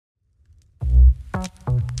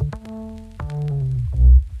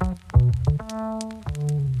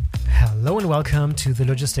welcome to the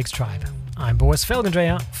Logistics Tribe. I'm Boris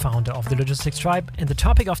Felgendreher, founder of the Logistics Tribe, and the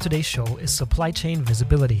topic of today's show is supply chain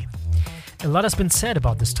visibility. A lot has been said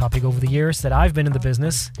about this topic over the years that I've been in the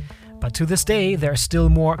business, but to this day, there are still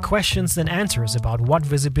more questions than answers about what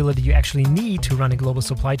visibility you actually need to run a global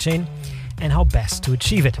supply chain and how best to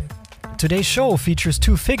achieve it. Today's show features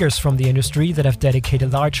two figures from the industry that have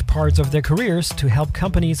dedicated large parts of their careers to help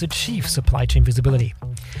companies achieve supply chain visibility.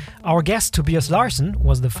 Our guest, Tobias Larsson,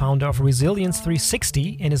 was the founder of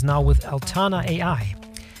Resilience360 and is now with Altana AI,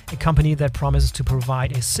 a company that promises to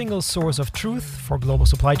provide a single source of truth for global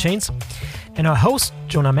supply chains. And our host,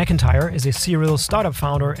 Jonah McIntyre, is a serial startup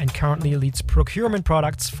founder and currently leads procurement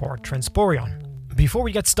products for Transporion. Before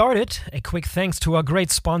we get started, a quick thanks to our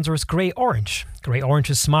great sponsors, Grey Orange. Grey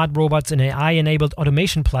Orange's smart robots and AI-enabled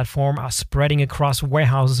automation platform are spreading across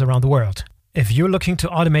warehouses around the world. If you're looking to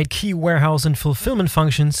automate key warehouse and fulfillment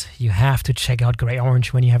functions, you have to check out Grey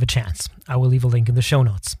Orange when you have a chance. I will leave a link in the show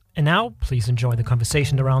notes. And now, please enjoy the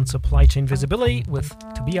conversation around supply chain visibility with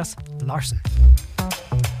Tobias Larsson.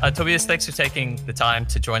 Tobias, thanks for taking the time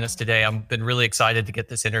to join us today. I've been really excited to get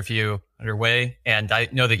this interview underway, and I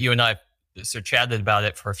know that you and I sort of chatted about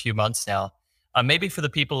it for a few months now. Maybe for the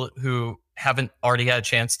people who haven't already had a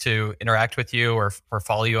chance to interact with you or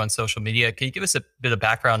follow you on social media, can you give us a bit of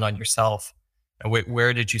background on yourself?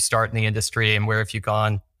 Where did you start in the industry and where have you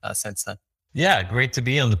gone since then? Yeah, great to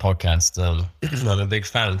be on the podcast. I'm a big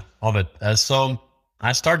fan of it. So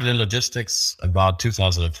I started in logistics about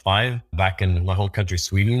 2005 back in my home country,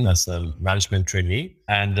 Sweden, as a management trainee.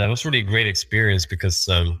 And it was really a great experience because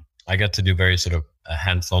I got to do very sort of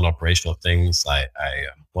hands-on operational things. I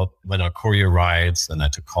went on courier rides and I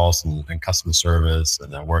took calls and customer service,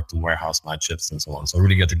 and I worked in warehouse night shifts and so on. So I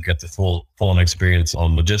really got to get the full-on experience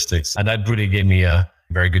on logistics. And that really gave me a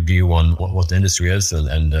very good view on what the industry is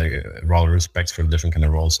and rather respect for the different kind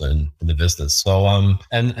of roles in the business. So,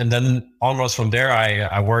 and then onwards from there,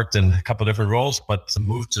 I worked in a couple of different roles, but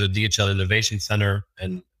moved to the DHL Innovation Center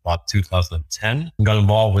in about 2010, and got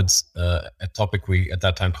involved with a topic we at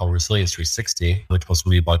that time called Resilience360, which was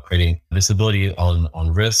really about creating visibility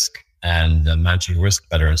on risk and managing risk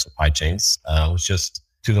better in supply chains. It was just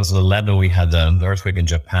 2011, we had the earthquake in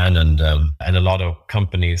Japan, and a lot of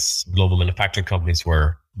companies, global manufacturing companies,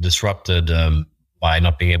 were disrupted by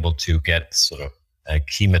not being able to get sort of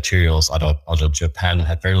key materials out of Japan, and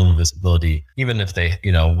had very little visibility, even if they,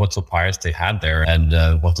 what suppliers they had there and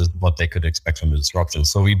what they could expect from the disruption.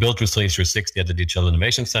 So we built Resilience360 at the DHL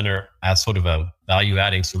Innovation Center as sort of a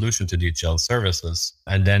value-adding solution to DHL services,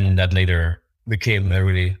 and then that later became a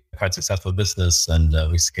really quite successful business, and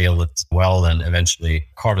we scaled it well and eventually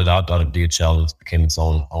carved it out of DHL. It became its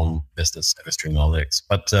own business, Stream Analytics.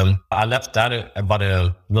 But I left that about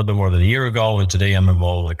a little bit more than a year ago, and today I'm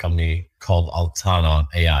involved with a company called Altana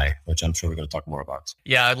AI, which I'm sure we're going to talk more about.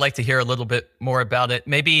 Yeah, I'd like to hear a little bit more about it.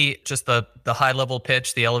 Maybe just the high-level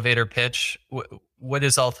pitch, the elevator pitch. What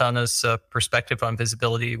is Altana's perspective on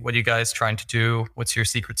visibility? What are you guys trying to do? What's your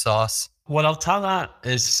secret sauce? What Altana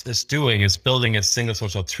is doing is building a single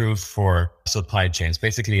source of truth for supply chains,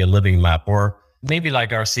 basically a living map, or maybe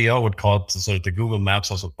like our CEO would call it sort of the Google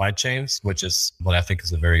Maps of supply chains, which is what I think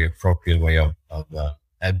is a very appropriate way of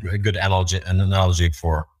a good analogy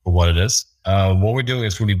for what it is. What we're doing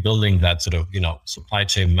is really building that sort of, supply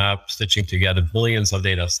chain map, stitching together billions of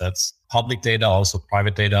data sets, public data, also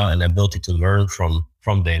private data, and the ability to learn from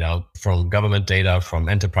data, from government data, from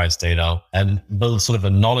enterprise data, and build sort of a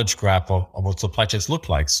knowledge graph of what supply chains look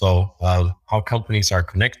like. So how companies are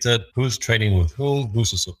connected, who's trading with whom,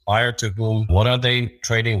 who's a supplier to whom, what are they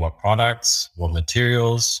trading, what products, what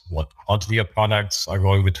materials, what quantity of products are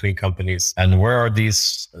going between companies, and where are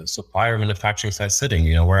these supplier manufacturing sites sitting?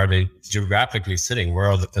 Where are they geographically sitting? Where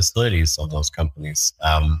are the facilities of those companies,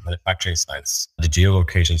 manufacturing sites, the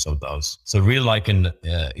geolocations of those? So really like an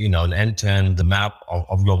end-to-end, the map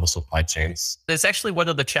of global supply chains. There's actually one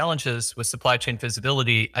of the challenges with supply chain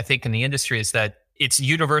visibility, I think, in the industry is that it's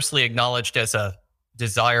universally acknowledged as a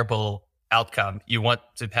desirable outcome. You want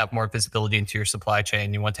to have more visibility into your supply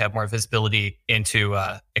chain. You want to have more visibility into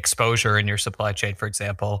exposure in your supply chain, for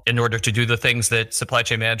example, in order to do the things that supply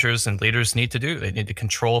chain managers and leaders need to do. They need to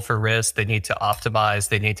control for risk. They need to optimize.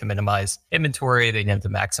 They need to minimize inventory. They need to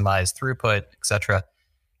maximize throughput, et cetera.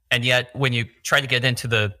 And yet, when you try to get into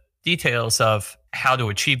the details of how to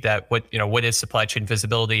achieve that, what is supply chain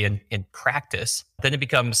visibility in practice, then it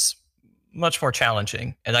becomes much more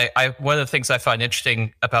challenging. And I one of the things I find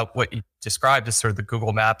interesting about what you described as sort of the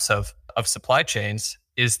Google Maps of supply chains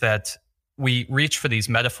is that we reach for these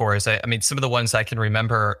metaphors. I mean, some of the ones I can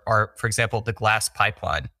remember are, for example, the glass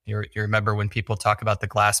pipeline. You remember when people talk about the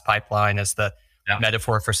glass pipeline as the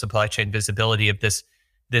metaphor for supply chain visibility of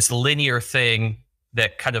this linear thing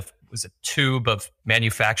that kind of was a tube of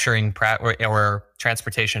manufacturing or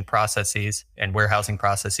transportation processes and warehousing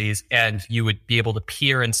processes. And you would be able to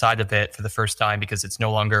peer inside of it for the first time because it's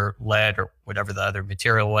no longer lead or whatever the other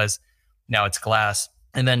material was. Now it's glass.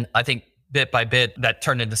 And then I think bit by bit, that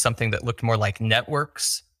turned into something that looked more like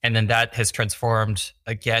networks. And then that has transformed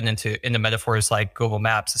again into metaphors like Google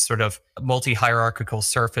Maps, a sort of multi-hierarchical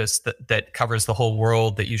surface that covers the whole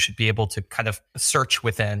world that you should be able to kind of search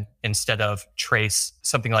within instead of trace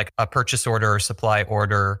something like a purchase order or supply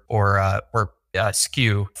order or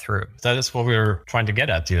SKU through. That is what we're trying to get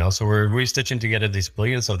at, So we're restitching together these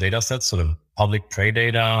billions of data sets, sort of public trade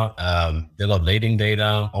data, bill of lading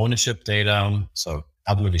data, ownership data. So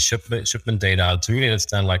ultimately shipment data to really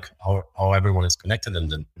understand like how everyone is connected in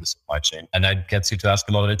the supply chain. And that gets you to ask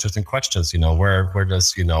a lot of interesting questions, where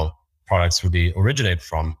does, products really originate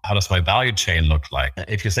from? How does my value chain look like?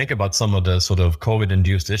 If you think about some of the sort of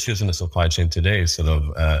COVID-induced issues in the supply chain today, sort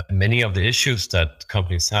of many of the issues that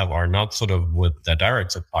companies have are not sort of with their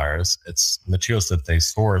direct suppliers. It's materials that they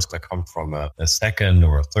source that come from a second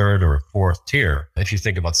or a third or a fourth tier. If you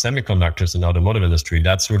think about semiconductors in the automotive industry,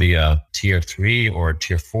 that's really a tier 3 or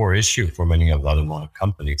tier 4 issue for many of the automotive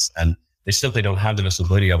companies. And they simply don't have the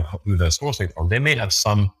visibility of who they're sourcing from. They may have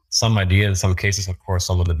some idea in some cases, of course,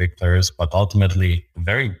 some of the big players, but ultimately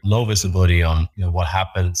very low visibility on what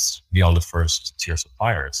happens beyond the first tier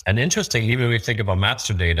suppliers. And interesting, even when we think about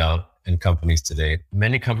master data in companies today,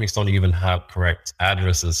 many companies don't even have correct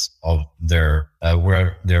addresses of their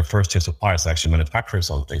where their first tier suppliers actually manufacture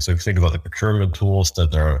something. So if you think about the procurement tools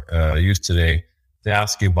that are used today, they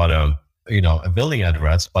ask you about a billing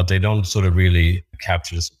address, but they don't sort of really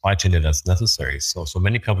capture the supply chain data that's necessary. So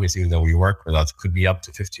many companies, even though we work with us, could be up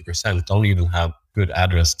to 50%, don't even have good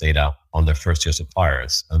address data on their first tier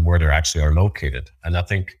suppliers and where they actually are located. And I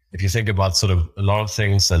think if you think about sort of a lot of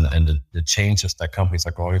things and the changes that companies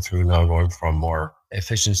are going through now, going from more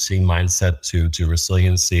efficiency mindset to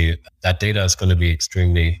resiliency, that data is going to be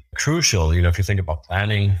extremely crucial. If you think about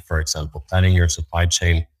planning, for example, planning your supply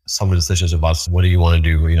chain, some of the decisions about what do you want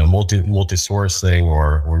to do, multi-sourcing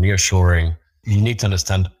or nearshoring, you need to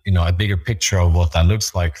understand, a bigger picture of what that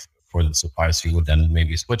looks like for the suppliers you would then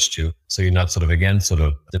maybe switch to. So you're not sort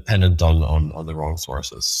of dependent on the wrong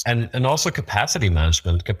sources. And also capacity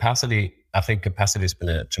management. I think capacity has been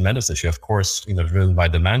a tremendous issue, of course, driven by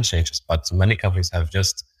demand changes, but many companies have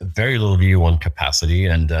just very little view on capacity.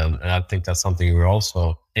 And I think that's something we're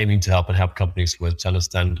also aiming to help companies with, to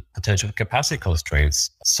understand potential capacity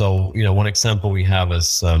constraints. So, one example we have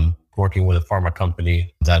is working with a pharma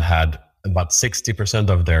company that had about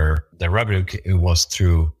 60% of their revenue was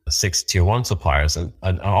through 6 tier 1 suppliers.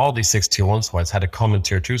 And all these 6 tier 1 suppliers had a common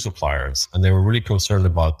tier 2 suppliers. And they were really concerned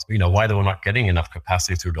about, why they were not getting enough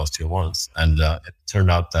capacity through those tier 1s. And it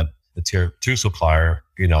turned out that the tier 2 supplier,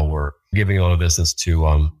 were giving a lot of business to,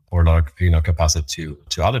 or a lot of, capacity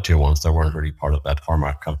to other tier 1s that weren't really part of that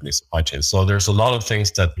pharma company supply chain. So there's a lot of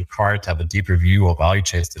things that require to have a deeper view of value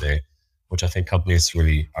chains today, which I think companies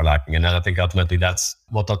really are lacking. And I think ultimately that's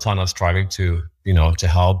what Altana is striving to, to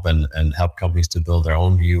help and help companies to build their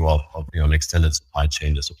own view of an extended supply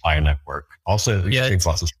chain, the supplier network. Also, if you think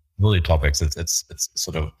about sustainability topics, it's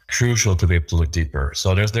sort of crucial to be able to look deeper.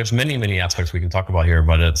 So there's many aspects we can talk about here,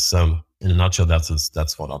 but it's in a nutshell, that's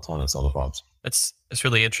what Altana is all about. It's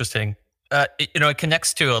really interesting. It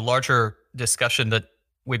connects to a larger discussion that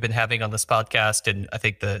we've been having on this podcast, and I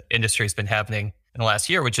think the industry has been having in the last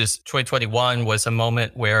year, which is 2021 was a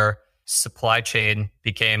moment where supply chain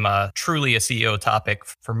became truly a CEO topic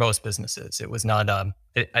for most businesses. It was not.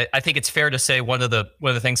 I think it's fair to say one of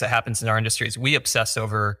the things that happens in our industry is we obsess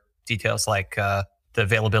over details like the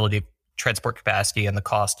availability of transport capacity and the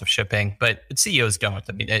cost of shipping, but CEOs don't.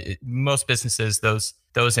 I mean, most businesses, those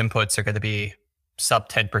inputs are going to be sub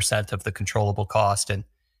 10% of the controllable cost, and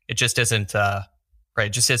it just isn't right. It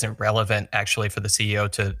just isn't relevant actually for the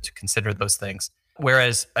CEO to consider those things.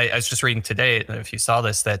 Whereas I was just reading today, I don't know if you saw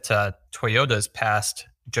this, that Toyota's passed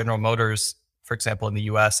General Motors, for example, in the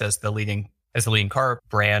US as the leading car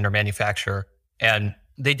brand or manufacturer. And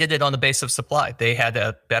they did it on the base of supply. They had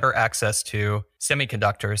a better access to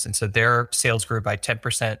semiconductors. And so their sales grew by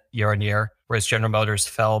 10% year on year, whereas General Motors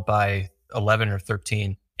fell by 11 or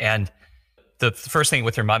 13. And the first thing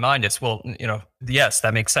within my mind is, well, yes,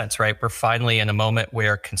 that makes sense, right? We're finally in a moment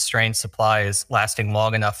where constrained supply is lasting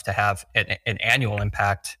long enough to have an annual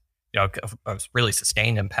impact, a really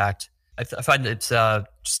sustained impact. I find it's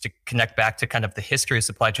just to connect back to kind of the history of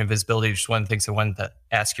supply chain visibility. Just one of the things I wanted to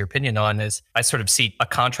ask your opinion on is I sort of see a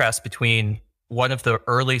contrast between one of the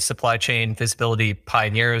early supply chain visibility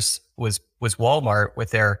pioneers was Walmart,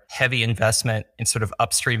 with their heavy investment in sort of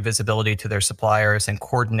upstream visibility to their suppliers and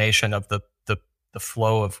coordination of the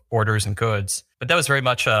flow of orders and goods. But that was very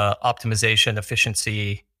much a optimization,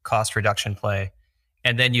 efficiency, cost reduction play.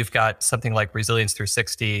 And then you've got something like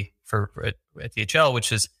Resilience360 at DHL,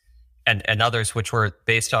 which is, and others, which were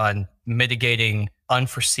based on mitigating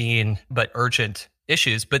unforeseen but urgent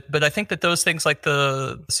issues. But I think that those things, like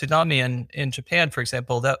the tsunami in Japan, for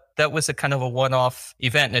example, that was a kind of a one-off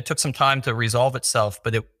event, and it took some time to resolve itself.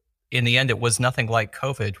 But in the end, it was nothing like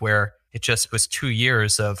COVID, where it just was 2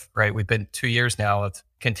 years of, right? We've been 2 years now of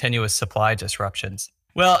continuous supply disruptions.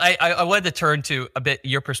 Well, I wanted to turn to a bit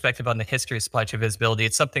your perspective on the history of supply chain visibility.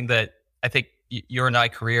 It's something that I think your and I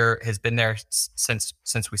career has been there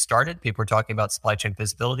since we started. People are talking about supply chain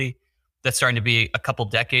visibility. That's starting to be a couple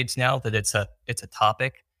decades now that it's a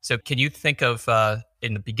topic. So can you think of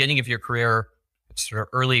in the beginning of your career, sort of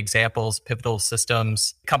early examples, pivotal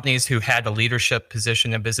systems, companies who had a leadership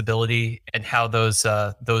position in visibility, and how those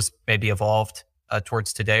maybe evolved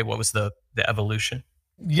towards today? What was the evolution?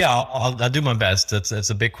 Yeah, I'll do my best. It's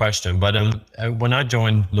a big question, but when I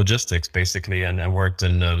joined logistics, basically, and I worked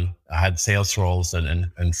in, I had sales roles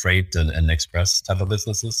and freight and express type of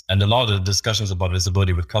businesses, and a lot of the discussions about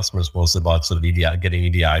visibility with customers was about sort of getting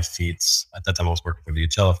EDI feeds. At that time, I was working for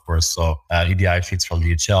DHL, of course, so EDI feeds from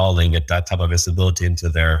DHL and get that type of visibility into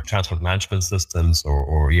their transport management systems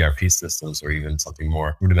or ERP systems, or even something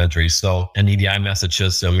more rudimentary. So, and EDI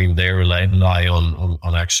messages, I mean, they rely on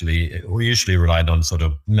actually, we usually relied on sort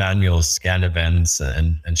of manual scan events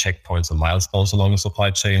and checkpoints and milestones along the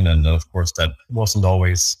supply chain, and of course that wasn't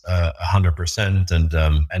always 100%.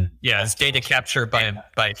 And yeah, it's data capture by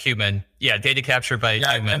a human. Yeah, data capture by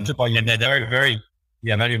a human. And then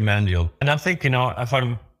very manual. And I think, if I try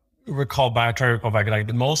to recall back,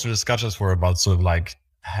 like most of the discussions were about sort of like,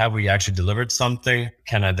 have we actually delivered something?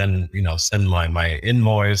 Can I then, send my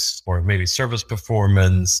invoice, or maybe service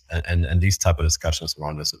performance, and these type of discussions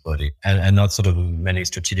around visibility, and not sort of many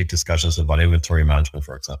strategic discussions about inventory management,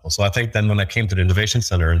 for example. So I think then when I came to the Innovation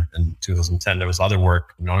Center in 2010, there was other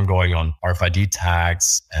work ongoing on RFID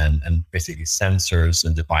tags and basically sensors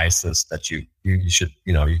and devices that you should,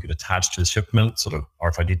 you could attach to the shipment, sort of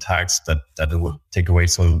RFID tags that it would take away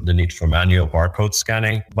some of the need for manual barcode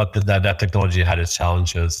scanning. But that technology had its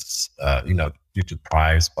challenges, due to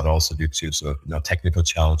price, but also due to sort of, technical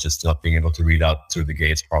challenges, not being able to read out through the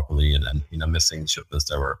gates properly, and missing shipments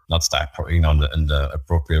that were not stacked, in the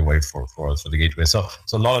appropriate way for the gateway. So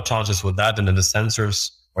a lot of challenges with that. And then the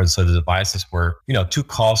sensors, or so the devices were, too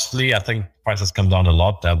costly. I think prices come down a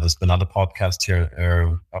lot. There's been other podcasts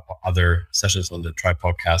here, other sessions on the Tribe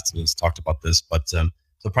podcast, and it's talked about this. But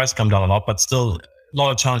the price come down a lot, but still a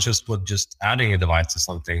lot of challenges with just adding a device to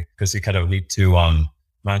something, because you kind of need to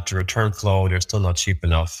manage the return flow. They're still not cheap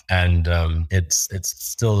enough, and it's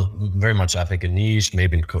still very much, I think, a niche,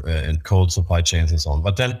 maybe in cold supply chains and so on.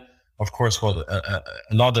 But then, of course, a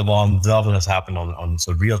lot of development has happened on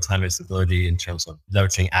sort of real-time visibility in terms of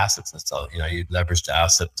leveraging assets and stuff. You leverage the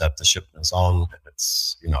asset that the shipment is on.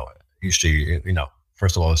 It's, usually,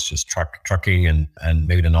 first of all, it's just trucking and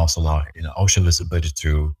maybe then also now, ocean visibility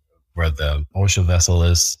through where the ocean vessel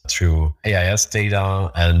is, through AIS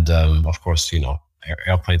data. And of course,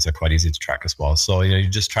 airplanes are quite easy to track as well. So, you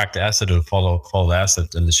just track the asset and follow the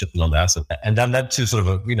asset and the shipment on the asset. And then led to sort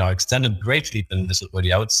of a, extended great leap in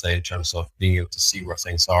visibility, I would say, in terms of being able to see where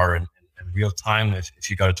things are in real time. If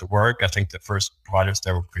you got it to work, I think the first providers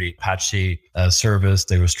there were pretty patchy service.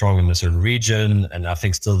 They were strong in a certain region. And I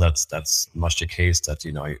think still that's much the case that,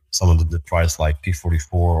 some of the products like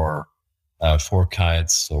P44 or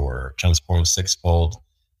Four-Kites or Transform Sixfold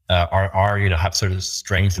are have certain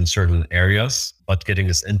strength in certain areas, but getting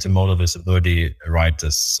this intermodal visibility right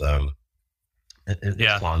is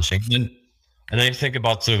launching. And then you think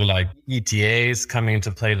about sort of like ETAs coming into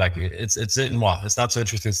play. Like it's not so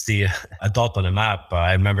interesting to see a dot on a map.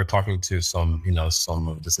 I remember talking to some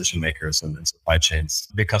decision makers and supply chains,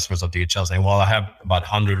 big customers of DHL, saying, "Well, I have about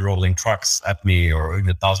 100 rolling trucks at me, or even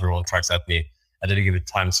 1,000 rolling trucks at me at any given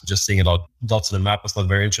time." So just seeing it all dots on the map is not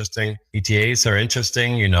very interesting. ETAs are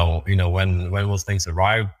interesting. When will things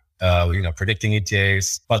arrive? Predicting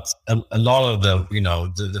ETAs, but a lot of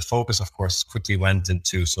the focus, of course, quickly went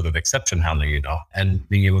into sort of exception handling, and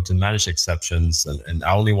being able to manage exceptions. And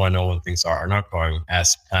I only want to know when things are not going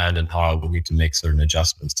as planned and how I will need to make certain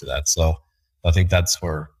adjustments to that. So I think that's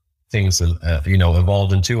where things,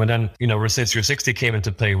 evolved into. And then, Resilience360 came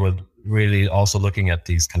into play with really also looking at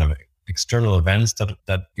these kind of external events that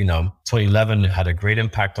 2011 had a great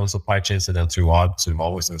impact on supply chains, and then throughout,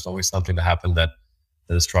 there's always something that happened that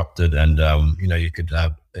disrupted. And, you could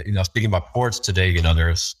have, speaking about ports today,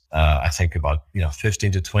 there's, I think about,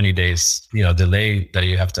 15 to 20 days, delay that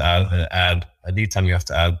you have to add a lead time you have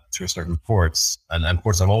to add to certain ports. And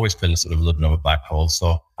ports have always been sort of a little bit of a black hole.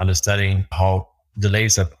 So understanding how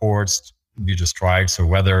delays at ports due to strikes or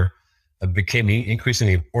weather became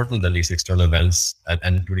increasingly important than these external events,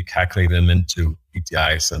 and really calculate them into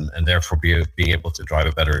ETIs and therefore being able to drive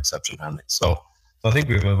a better exception handling. So I think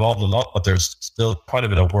we've evolved a lot, but there's still quite a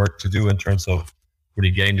bit of work to do in terms of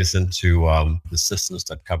really getting this into the systems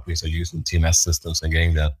that companies are using, TMS systems,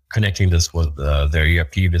 and connecting this with their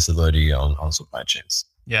ERP visibility on supply chains.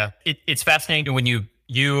 Yeah, it's fascinating when you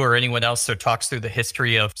or anyone else that talks through the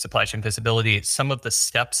history of supply chain visibility. Some of the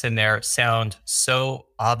steps in there sound so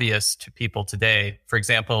obvious to people today. For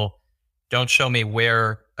example, don't show me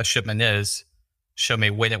where a shipment is, show me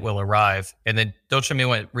when it will arrive. And then don't show me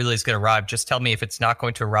when it really is going to arrive. Just tell me if it's not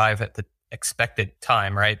going to arrive at the expected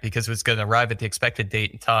time, right? Because if it's going to arrive at the expected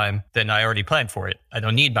date and time, then I already planned for it. I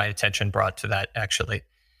don't need my attention brought to that, actually.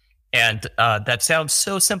 And that sounds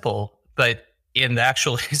so simple, but in the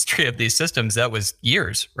actual history of these systems, that was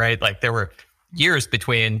years, right? Like there were years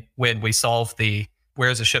between when we solved the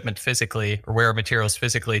where's a shipment physically or where are materials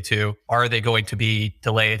physically to, are they going to be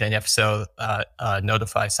delayed? And if so,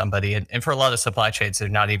 notify somebody. And for a lot of supply chains, they're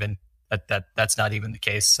not even that's not even the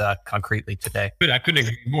case concretely today. I couldn't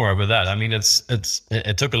agree more with that. I mean,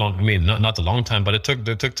 it took a long, not a long time, but it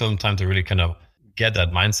took some time to really kind of get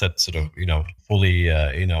that mindset sort of, fully,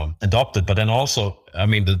 adopted. But then also, I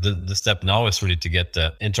mean, the step now is really to get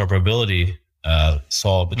the interoperability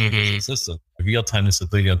solved between the system. Real-time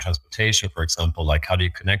visibility on transportation, for example, like how do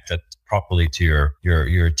you connect that properly to your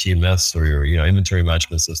TMS or your inventory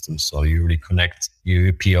management system? So you really connect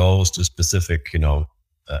your POs to specific,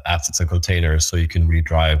 assets and containers, so you can really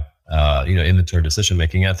drive, inventory decision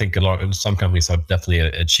making. I think some companies have definitely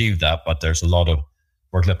achieved that, but there's a lot of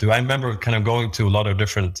work left to do. I remember kind of going to a lot of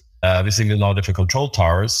different, visiting a lot of different control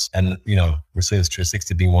towers, and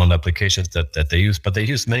Resilience360 being one of the applications that they use, but they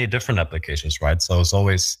use many different applications, right? So I was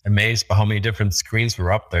always amazed by how many different screens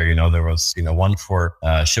were up there. There was one for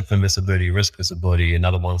shipment visibility, risk visibility,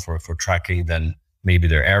 another one for tracking, then maybe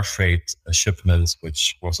their air freight shipments,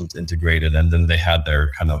 which wasn't integrated, and then they had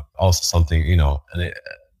their kind of also something, a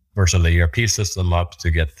version of the ERP system up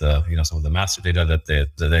to get the some of the master data that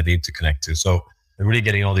they need to connect to. So really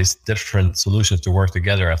getting all these different solutions to work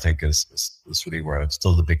together, I think, is really where it's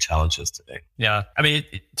still the big challenge is today. Yeah, I mean,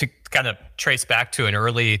 to kind of trace back to an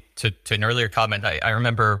earlier comment, I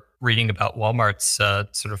remember reading about Walmart's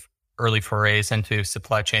sort of early forays into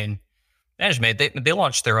supply chain management. They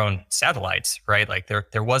launched their own satellites, right? Like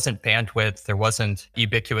there wasn't bandwidth, there wasn't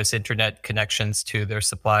ubiquitous internet connections to their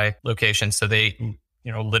supply locations, so they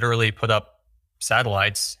literally put up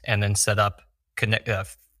satellites and then set up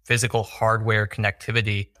physical hardware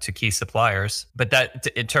connectivity to key suppliers. But that,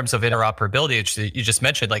 in terms of interoperability, you just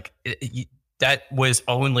mentioned, like that was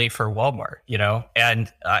only for Walmart,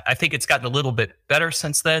 and I think it's gotten a little bit better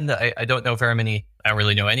since then. I don't know very many, I don't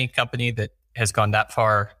really know any company that has gone that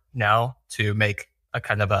far now to make a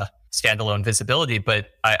kind of a standalone visibility. But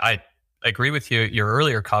I agree with you, your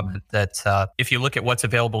earlier comment that if you look at what's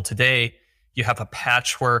available today, you have a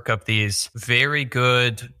patchwork of these very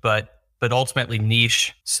good, but ultimately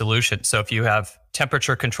niche solutions. So if you have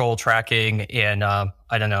temperature control tracking in,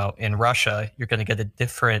 in Russia, you're going to get a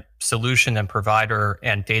different solution and provider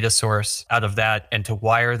and data source out of that. And to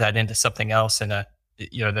wire that into something else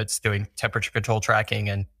that's doing temperature control tracking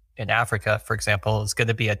in Africa, for example, is going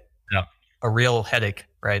to be a real headache,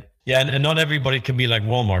 right? Yeah, and not everybody can be like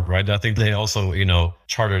Walmart, right? I think they also,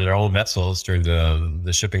 charter their own vessels during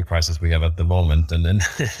the shipping crisis we have at the moment. And then,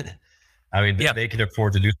 they can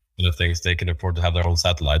afford to do things. They can afford to have their own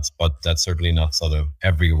satellites, but that's certainly not sort of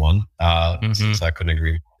everyone. So I couldn't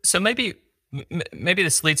agree. So maybe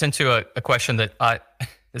this leads into a question that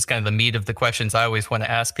is kind of the meat of the questions I always want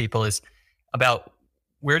to ask people is about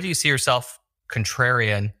where do you see yourself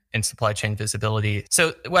contrarian in supply chain visibility?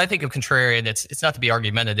 So when I think of contrarian, it's not to be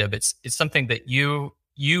argumentative. It's something that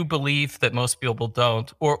you believe that most people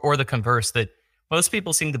don't, or the converse, that most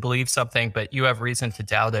people seem to believe something, but you have reason to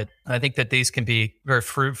doubt it. And I think that these can be very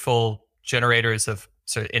fruitful generators of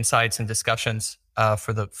sort of insights and discussions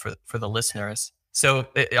for the listeners. So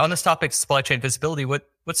on this topic, supply chain visibility,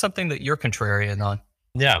 what's something that you're contrarian on?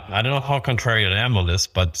 Yeah, I don't know how contrarian I am on this,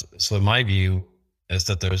 but so my view is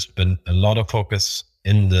that there's been a lot of focus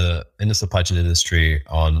in the supply chain industry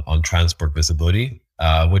on transport visibility,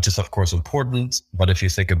 which is of course important. But if you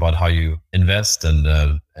think about how you invest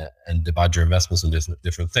and divide your investments in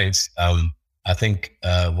different things, I think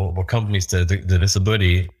what companies the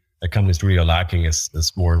visibility that companies really are lacking is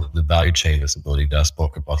more the value chain visibility that I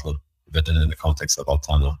spoke about a little bit in the context of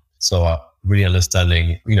Altana. So really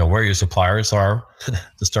understanding, where your suppliers are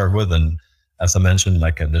to start with. And as I mentioned,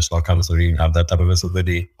 like there's a lot of companies that even have that type of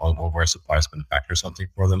visibility on where suppliers manufacture something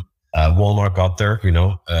for them. Walmart got there,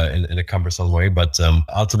 in a cumbersome way, but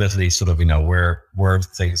ultimately sort of, where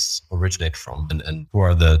things originate from and who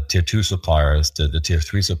are the tier 2 suppliers, the tier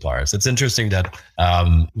 3 suppliers. It's interesting that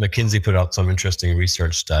McKinsey put out some interesting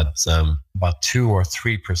research that about 2 or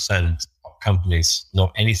 3% of companies know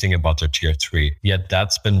anything about their tier 3. Yet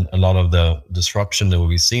that's been a lot of the disruption that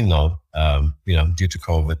we've seen now, due to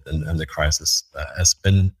COVID and the crisis has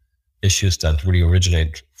been issues that really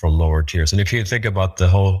originate from lower tiers. And if you think about the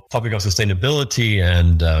whole topic of sustainability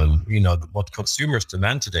and, what consumers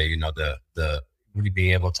demand today, the really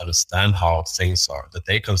being able to understand how things that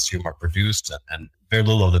they consume are produced, and very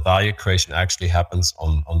little of the value creation actually happens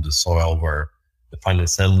on the soil where the final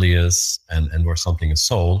assembly is and where something is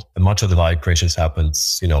sold. And much of the value creation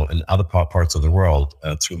happens, in other parts of the world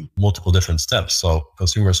through multiple different steps. So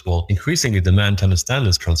consumers will increasingly demand to understand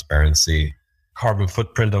this transparency, carbon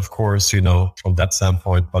footprint, of course, from that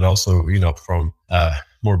standpoint, but also, from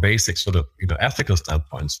more basic sort of, ethical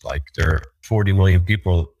standpoints. Like there are 40 million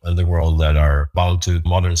people in the world that are bound to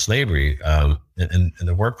modern slavery in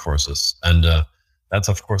the workforces. And that's,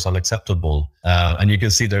 of course, unacceptable. And you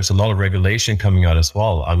can see there's a lot of regulation coming out as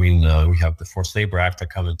well. I mean, we have the Forced Labor Act that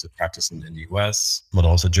come into practice in the US, but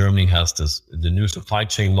also Germany has the new supply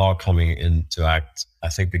chain law coming into act, I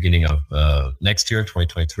think, beginning of next year,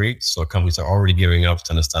 2023. So companies are already gearing up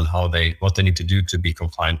to understand what they need to do to be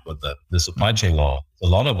compliant with the supply chain law. A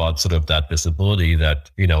lot about sort of that visibility that,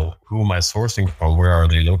 who am I sourcing from? Where are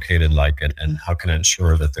they located? And how can I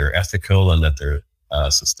ensure that they're ethical and that they're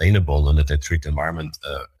sustainable and that they treat the environment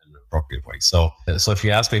in an appropriate way. So if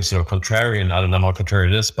you ask me, sort of contrarian, I don't know how contrary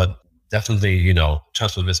it is, but definitely,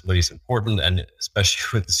 transfer visibility is important, and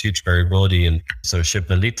especially with this huge variability in sort of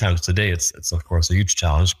shipment lead times today, it's of course a huge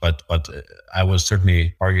challenge. But I would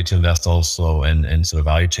certainly argue to invest also in sort of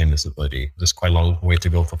value chain visibility. There's quite a long way to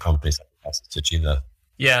go for companies like us to achieve that.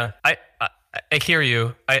 Yeah, I hear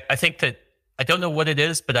you. I think that I don't know what it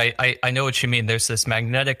is, but I know what you mean. There's this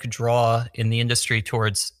magnetic draw in the industry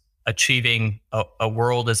towards achieving a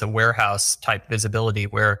world as a warehouse type visibility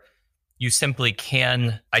where you simply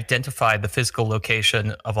can identify the physical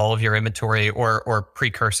location of all of your inventory or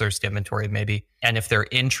precursors to inventory maybe. And if they're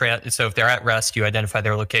so if they're at rest, you identify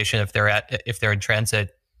their location. If they're in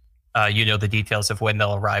transit, the details of when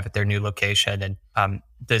they'll arrive at their new location. And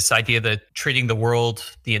this idea that treating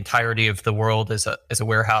the entirety of the world as a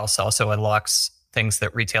warehouse also unlocks things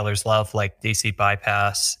that retailers love, like DC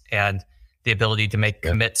bypass and the ability to make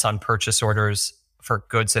commits on purchase orders for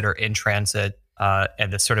goods that are in transit,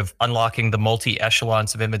 and the sort of unlocking the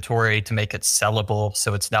multi-echelons of inventory to make it sellable.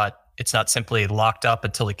 So it's not simply locked up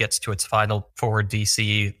until it gets to its final forward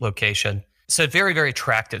DC location. So very, very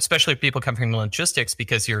attractive, especially if people come from logistics,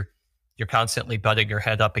 because you're constantly butting your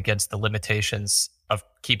head up against the limitations of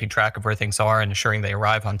keeping track of where things are and ensuring they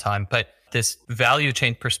arrive on time. But this value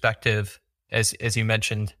chain perspective, as you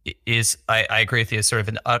mentioned, is, I agree with you, is sort of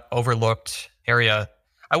an overlooked area.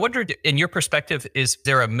 I wondered, in your perspective, is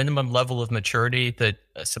there a minimum level of maturity that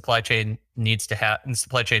supply chain needs to have and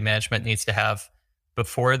supply chain management needs to have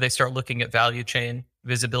before they start looking at value chain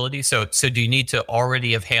visibility? So do you need to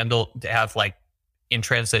already have like in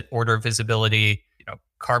transit order visibility,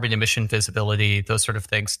 carbon emission visibility, those sort of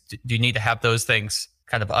things? Do you need to have those things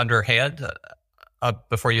kind of underhand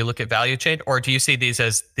before you look at value chain, or do you see these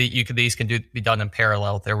as these can be done in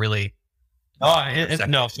parallel? They're really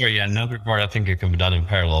another part I think it can be done in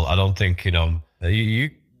parallel. I don't think you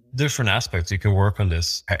different aspects you can work on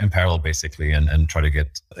this in parallel basically and try to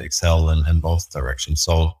excel in both directions.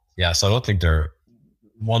 So I don't think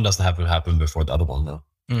one doesn't have to happen before the other one though.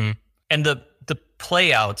 And the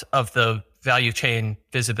play out of the value chain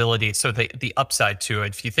visibility, so the upside to it,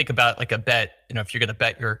 if you think about like a bet, if you're going to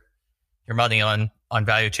bet your money on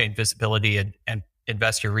value chain visibility and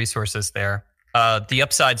invest your resources there, the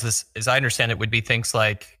upsides, as I understand it, would be things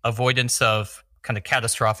like avoidance of kind of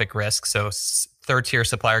catastrophic risk. So third tier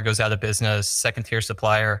supplier goes out of business, second tier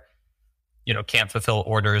supplier, can't fulfill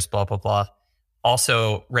orders, blah, blah, blah.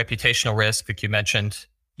 Also reputational risk, like you mentioned,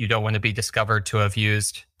 you don't want to be discovered to have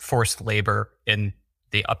used forced labor in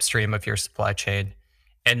the upstream of your supply chain.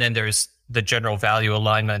 And then there's the general value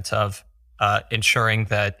alignment of ensuring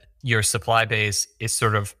that your supply base is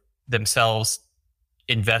sort of themselves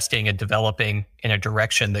investing and developing in a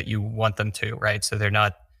direction that you want them to, right? So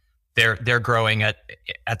they're growing at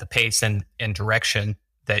the pace and direction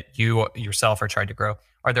that you yourself are trying to grow.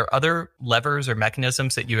 Are there other levers or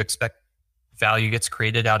mechanisms that you expect value gets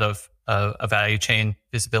created out of a value chain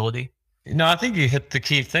visibility? I think you hit the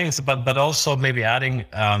key things, but also maybe adding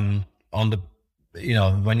on the,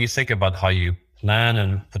 when you think about how you plan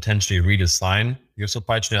and potentially redesign your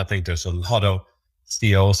supply chain, I think there's a lot of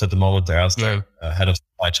CEOs at the moment. They're asking head of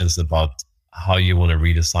supply chains about how you want to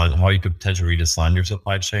redesign, how you could potentially redesign your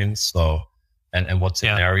supply chain. So, and what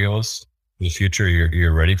scenarios in the future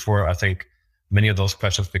you're ready for. I think many of those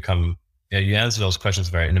questions become, you answer those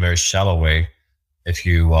questions in a very shallow way if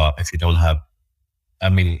you don't have,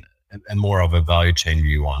 and more of a value chain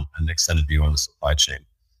view on an extended view on the supply chain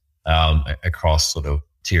across sort of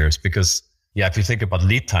tiers. Because if you think about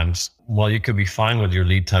lead times, well, you could be fine with your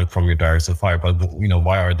lead time from your direct supplier, but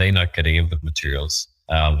why are they not getting input materials?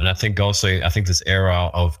 And I think this era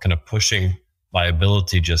of kind of pushing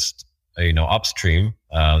viability just upstream.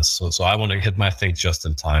 So I want to hit my things just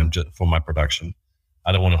in time for my production.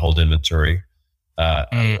 I don't want to hold inventory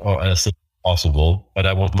or as possible, but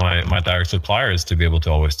I want my direct suppliers to be able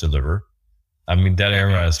to always deliver. I mean, that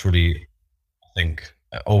era is really, I think,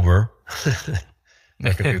 over.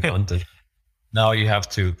 Now you have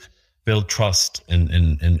to build trust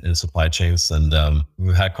in supply chains, and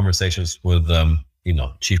we've had conversations with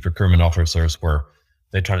chief procurement officers where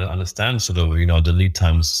they try to understand sort of the lead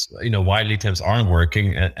times, why lead times aren't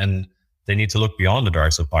working, and they need to look beyond the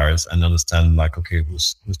direct suppliers and understand, like, okay,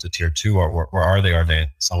 who's the tier 2, or where are they? Are they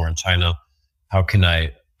somewhere in China? How can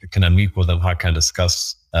I meet with them? How can I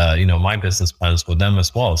discuss my business plans with them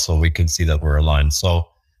as well, so we can see that we're aligned? So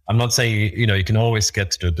I'm not saying you can always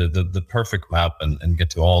get to the perfect map and get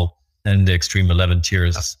to all in the extreme 11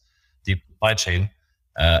 tiers deep supply chain.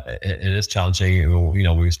 It is challenging.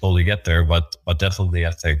 We slowly get there, but definitely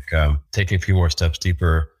I think taking a few more steps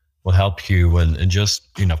deeper will help you and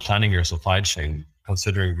just planning your supply chain,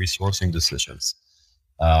 considering resourcing decisions,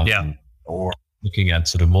 or looking at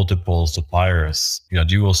sort of multiple suppliers,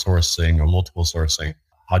 dual sourcing or multiple sourcing.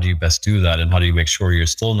 How do you best do that, and how do you make sure you're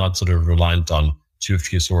still not sort of reliant on too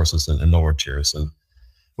few sources in lower tiers? And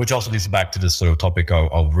which also leads back to this sort of topic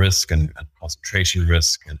of risk and concentration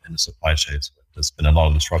risk in the supply chains. There's been a lot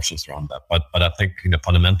of disruptions around that, but I think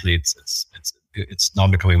fundamentally it's now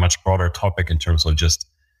becoming a much broader topic in terms of just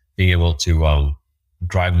being able to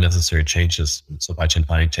drive necessary changes, supply chain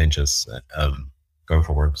planning changes going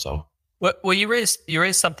forward. So, well, you raised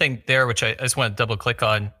something there which I just want to double click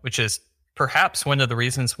on, which is perhaps one of the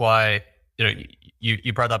reasons why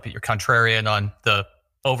you brought up you're contrarian on the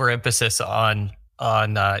overemphasis on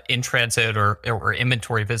in transit or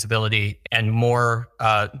inventory visibility, and more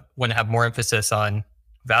want to have more emphasis on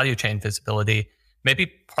value chain visibility. Maybe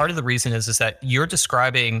part of the reason is that you're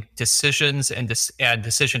describing decisions and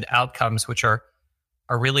decision outcomes, which are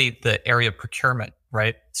really the area of procurement,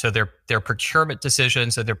 right? So they're procurement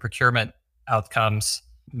decisions and their procurement outcomes.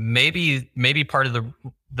 Maybe part of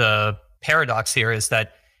the paradox here is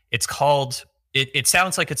that it's called. It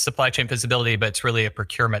sounds like it's supply chain visibility, but it's really a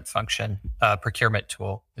procurement function, procurement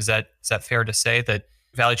tool. Is that fair to say that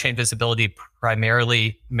value chain visibility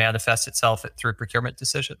primarily manifests itself through procurement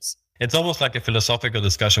decisions? It's almost like a philosophical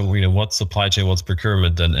discussion. What's supply chain, what's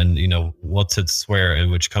procurement, and what sits where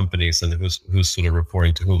in which companies, and who's sort of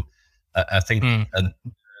reporting to whom. I think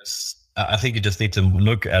I think you just need to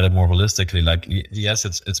look at it more holistically. Like, yes,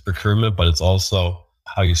 it's procurement, but it's also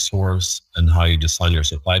how you source and how you design your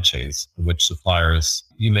supply chains, which suppliers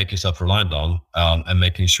you make yourself reliant on, and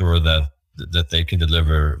making sure that they can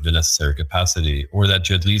deliver the necessary capacity, or that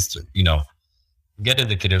you at least get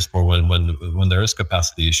indicators for when there is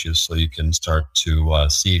capacity issues, so you can start to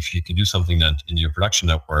see if you can do something that in your production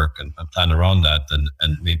network and plan around that,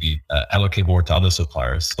 and maybe allocate more to other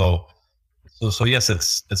suppliers. So yes,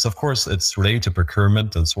 it's of course it's related to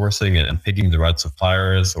procurement and sourcing and picking the right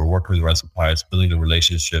suppliers or working with the right suppliers, building the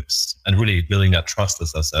relationships, and really building that trust,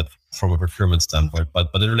 as I said, from a procurement standpoint. But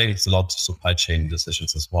it relates a lot to supply chain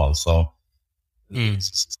decisions as well. So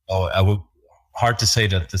I would hard to say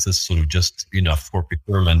that this is sort of just for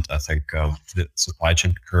procurement. I think the supply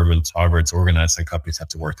chain procurement, however it's organized, and companies have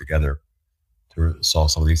to work together to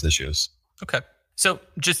solve some of these issues. Okay, so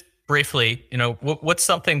just briefly, what's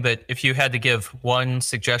something that if you had to give one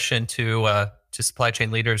suggestion to supply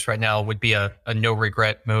chain leaders right now would be a no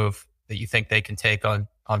regret move that you think they can take on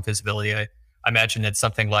visibility? I imagine it's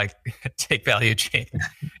something like take value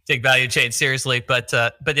chain seriously, but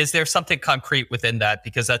is there something concrete within that?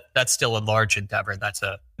 Because that's still a large endeavor. That's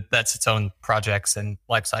its own projects and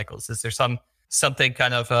life cycles. Is there something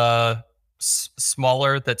kind of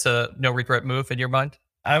smaller that's a no regret move in your mind?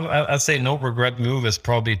 I'd say no regret move is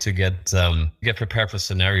probably to get prepared for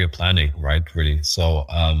scenario planning, right? Really. So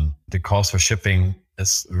the cost for shipping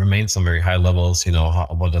remains on very high levels.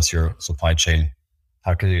 What does your supply chain,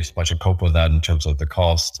 how can your supply chain cope with that in terms of the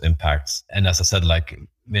cost impacts? And as I said, like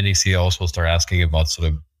many CEOs will start asking about sort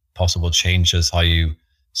of possible changes, how you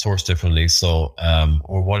source differently. So,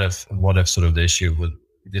 or what if sort of the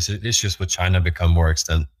issues with China become more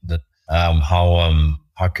extended?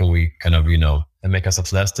 How can we kind of, and make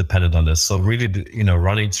ourselves less dependent on this? So really,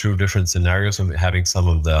 running through different scenarios and having some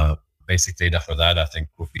of the basic data for that, I think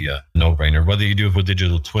would be a no-brainer. Whether you do it with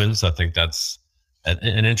digital twins, I think that's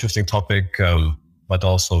an interesting topic, but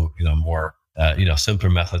also, more, simpler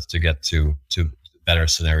methods to get to better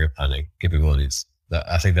scenario planning capabilities.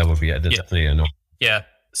 I think that would be definitely a no. Yeah.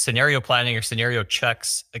 Scenario planning or scenario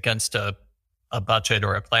checks against a budget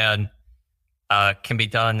or a plan can be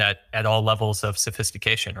done at all levels of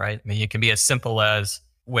sophistication, right? I mean, it can be as simple as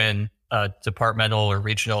when a departmental or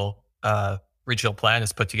regional plan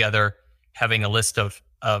is put together, having a list of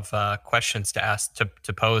questions to ask,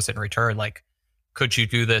 to pose in return, like, could you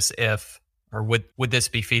do this if, or would this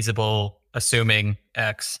be feasible assuming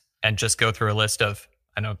X, and just go through a list of,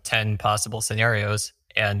 10 possible scenarios.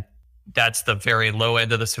 And that's the very low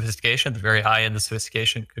end of the sophistication. The very high end of the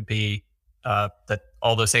sophistication could be that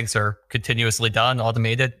all those things are continuously done,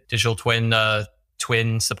 automated, digital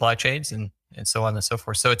twin supply chains, and so on and so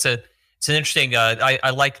forth. So it's an interesting.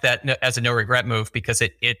 I like that as a no regret move, because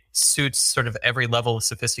it suits sort of every level of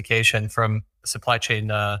sophistication from supply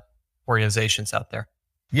chain organizations out there.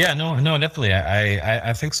 Yeah, no, definitely.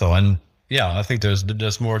 I think so. And yeah, I think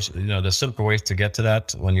there's more, there's simpler ways to get to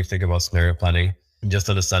that when you think about scenario planning. Just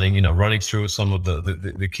understanding, running through some of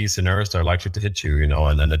the key scenarios that are likely to hit you,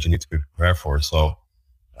 and then that you need to be prepared for. So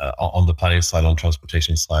on the planning side, on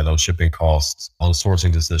transportation side, on shipping costs, on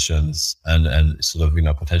sourcing decisions, and sort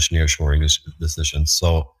of, potential nearshoring decisions.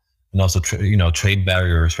 So, and also, trade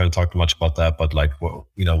barriers. We haven't talked much about that, but like,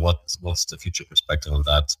 what's the future perspective on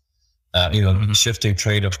that? Shifting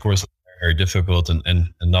trade, of course, is very difficult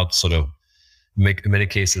and not sort of make, in many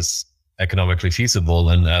cases, economically feasible.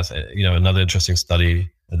 And as another interesting study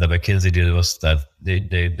that McKinsey did was that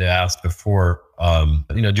they asked before,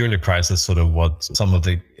 during the crisis, sort of what some of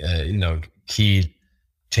the key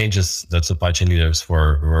changes that supply chain leaders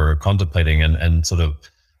were contemplating, and sort of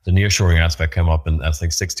the nearshoring aspect came up in, I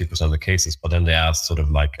think, 60% of the cases. But then they asked sort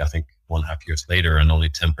of like, I think 1.5 years later, and only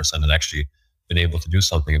 10% had actually been able to do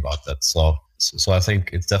something about that. So I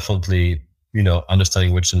think it's definitely,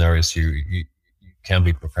 understanding which scenarios you can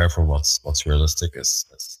be prepared for, what's realistic is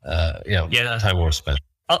time well spent.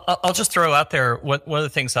 I'll just throw out there, one of the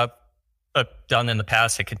things I've done in the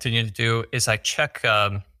past, I continue to do, is I check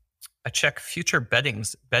future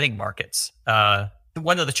betting markets.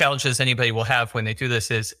 One of the challenges anybody will have when they do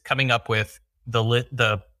this is coming up with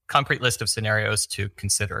the concrete list of scenarios to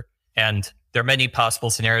consider. And there are many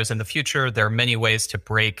possible scenarios in the future. There are many ways to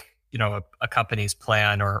break, a company's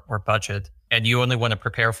plan or budget, and you only want to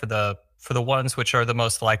prepare for the ones which are the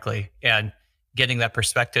most likely. And getting that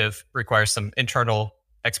perspective requires some internal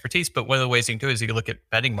expertise. But one of the ways you can do it is you can look at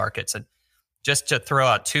betting markets. And just to throw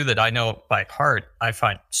out two that I know by heart, I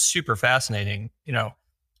find super fascinating.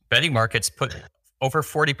 Betting markets put over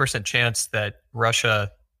 40% chance that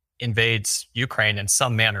Russia invades Ukraine in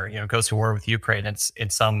some manner, goes to war with Ukraine in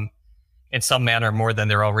some manner more than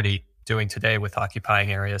they're already doing today with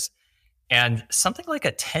occupying areas. And something like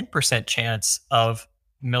a 10% chance of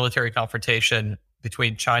military confrontation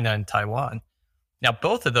between China and Taiwan. Now,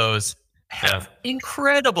 both of those have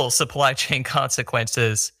incredible supply chain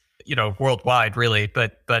consequences, worldwide, really,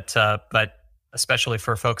 but especially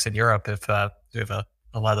for folks in Europe. If we have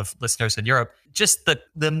a lot of listeners in Europe, just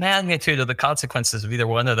the magnitude of the consequences of either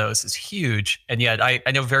one of those is huge. And yet, I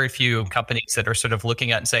know very few companies that are sort of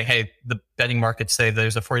looking at and saying, "Hey, the betting markets say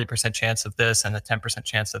there's a 40% chance of this and a 10%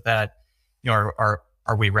 chance of that." Are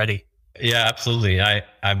we ready? Yeah, absolutely.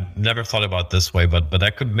 I've never thought about it this way, but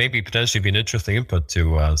that could maybe potentially be an interesting input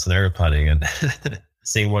to scenario planning and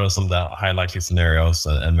seeing what are some of the high likely scenarios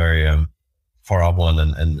and very far up one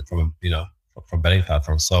and from betting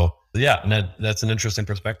platforms. So yeah, that's an interesting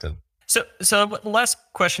perspective. So the last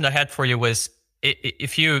question I had for you was,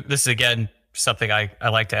 this is again something I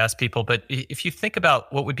like to ask people, but if you think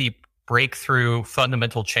about what would be breakthrough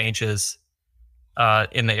fundamental changes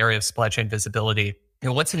in the area of supply chain visibility,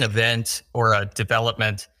 what's an event or a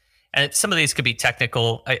development? And some of these could be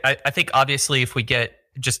technical. I think obviously if we get,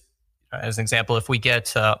 just as an example, if we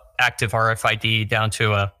get active RFID down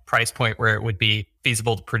to a price point where it would be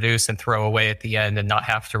feasible to produce and throw away at the end and not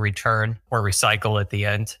have to return or recycle at the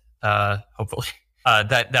end, hopefully,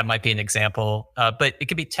 that might be an example. But it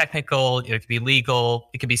could be technical, it could be legal,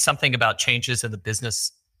 it could be something about changes in the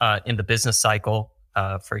business cycle.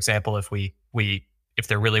 For example, if we if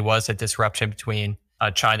there really was a disruption between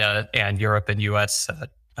China and Europe and U.S.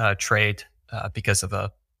 Trade because of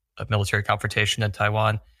a military confrontation in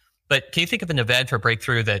Taiwan. But can you think of an event or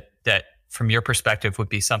breakthrough that from your perspective would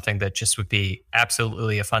be something that just would be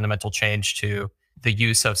absolutely a fundamental change to the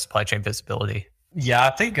use of supply chain visibility? Yeah,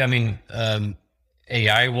 I think,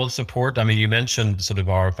 AI will support. You mentioned sort of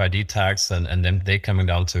RFID tags and then they coming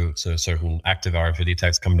down to certain active RFID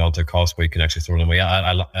tags coming down to a cost where you can actually throw them away.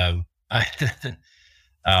 I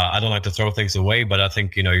don't like to throw things away, but I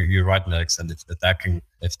think, you're right in that extent.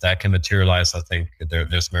 If that can materialize, I think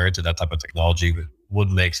there's merit to that type of technology. Would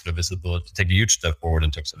make sort of visibility, take a huge step forward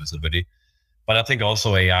in terms of visibility. But I think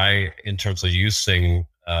also AI in terms of using,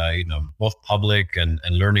 both public and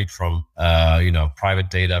learning from, private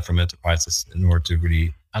data from enterprises in order to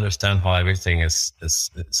really understand how everything is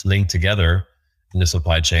linked together in the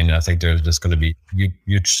supply chain. I think there's going to be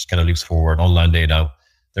huge kind of leaps forward. Online data,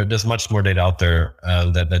 there's much more data out there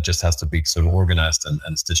that just has to be sort of organized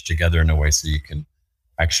and stitched together in a way so you can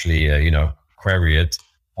actually, query it.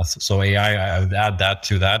 So AI, I would add that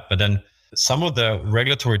to that. But then some of the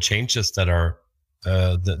regulatory changes that are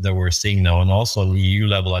that we're seeing now, and also on the EU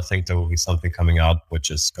level, I think there will be something coming out which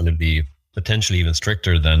is going to be potentially even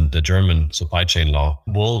stricter than the German supply chain law.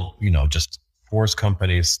 Will just force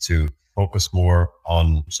companies to focus more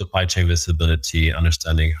on supply chain visibility,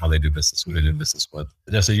 understanding how they do business, who they do business with.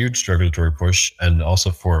 There's a huge regulatory push, and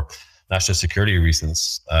also for national security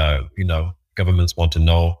reasons, governments want to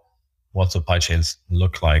know what supply chains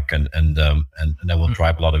look like, and that will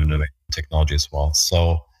drive a lot of innovative technology as well.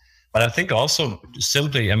 So, but I think also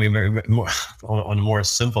simply, very more, on a more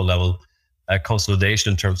simple level,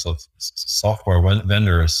 consolidation in terms of software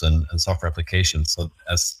vendors and software applications. So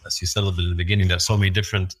as you said a little bit in the beginning, there's so many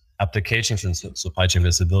different applications in supply chain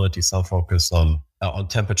visibility. Some focus on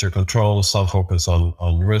temperature control, some focus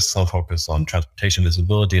on risk, some focus on transportation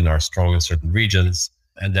visibility and are strong in certain regions.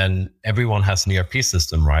 And then everyone has an ERP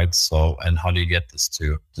system, right? So, and how do you get this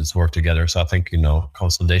to work together? So I think,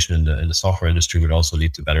 consolidation in the software industry would also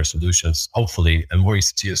lead to better solutions, hopefully, and more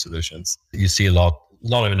easy to use solutions. You see a lot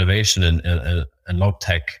of innovation and low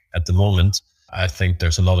tech at the moment. I think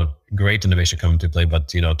there's a lot of great innovation coming to play, but,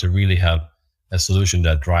 to really have a solution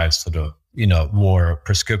that drives sort of, more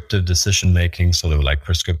prescriptive decision-making, sort of like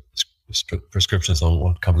prescriptions on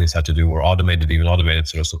what companies have to do, or automated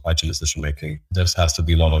sort of supply chain decision-making. There has to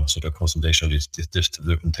be a lot of sort of consolidation of these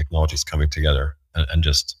different technologies coming together, and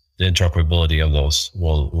just the interoperability of those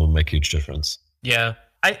will make a huge difference. Yeah.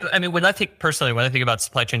 I mean, when I think about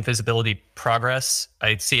supply chain visibility progress,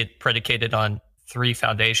 I see it predicated on three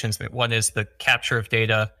foundations. One is the capture of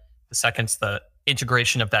data. The second's the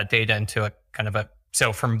integration of that data into a kind of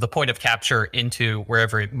so from the point of capture into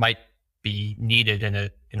wherever it might be needed in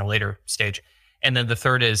a later stage. And then the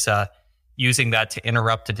third is using that to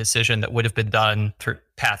interrupt a decision that would have been done through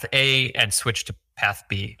path A and switch to path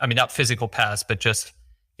B. I mean, not physical paths, but just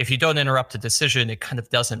if you don't interrupt a decision, it kind of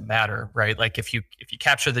doesn't matter, right? Like if you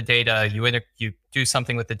capture the data, you do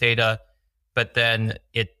something with the data, but then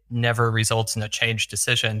it never results in a changed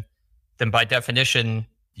decision, then by definition,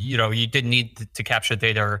 you didn't need to capture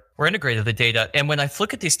data or integrate the data. And when I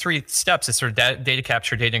look at these three steps, it's sort of data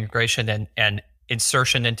capture, data integration, and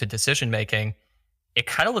insertion into decision making, it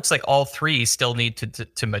kind of looks like all three still need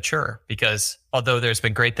to mature, because although there's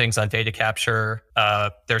been great things on data capture,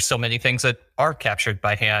 there's so many things that are captured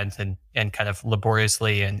by hand and kind of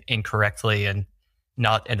laboriously and incorrectly and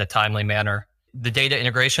not in a timely manner. The data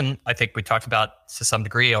integration, I think we talked about to some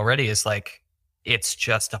degree already, is like, it's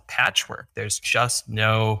just a patchwork. There's just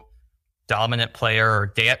no dominant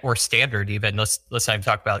player or standard even. Let's not even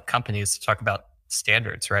talk about companies, talk about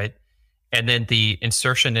standards, right? And then the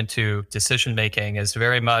insertion into decision-making is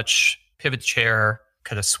very much pivot chair,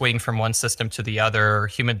 kind of swing from one system to the other.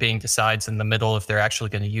 Human being decides in the middle if they're actually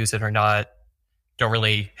going to use it or not. Don't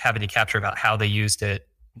really have any capture about how they used it,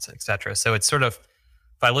 et cetera. So it's sort of,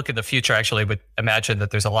 if I look at the future, actually, I would imagine that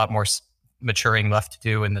there's a lot more maturing left to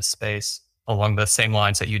do in this space along the same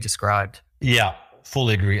lines that you described. Yeah,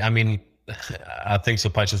 fully agree. I mean, I think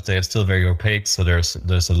supply chain today is still very opaque. So there's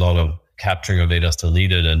a lot of capturing of data still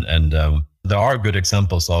needed. And there are good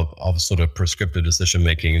examples of sort of prescriptive decision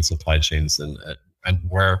making in supply chains and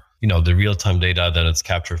where, the real-time data that it's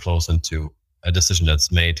captured flows into a decision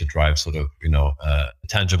that's made to drive sort of, a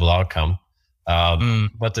tangible outcome.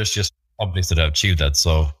 But there's just companies that have achieved that.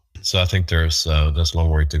 So I think there's a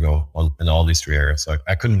long way to go in all these three areas. So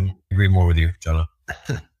I couldn't agree more with you, Jonah.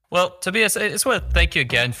 Well, Tobias, I just want to thank you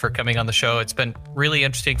again for coming on the show. It's been really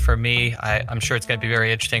interesting for me. I'm sure it's going to be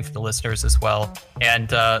very interesting for the listeners as well.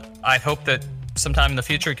 And I hope that sometime in the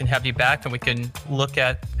future, we can have you back and we can look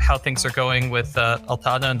at how things are going with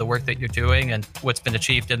Altana and the work that you're doing and what's been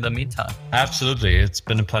achieved in the meantime. Absolutely. It's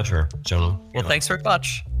been a pleasure, Jonah. Well, thanks very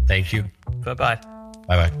much. Thank you. Bye-bye.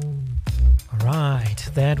 Bye-bye. All right,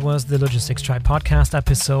 that was the Logistics Tribe podcast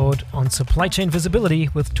episode on supply chain visibility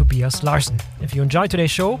with Tobias Larsson. If you enjoyed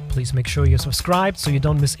today's show, please make sure you're subscribed so you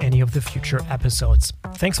don't miss any of the future episodes.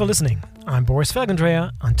 Thanks for listening. I'm Boris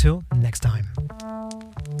Felgendreher. Until next time.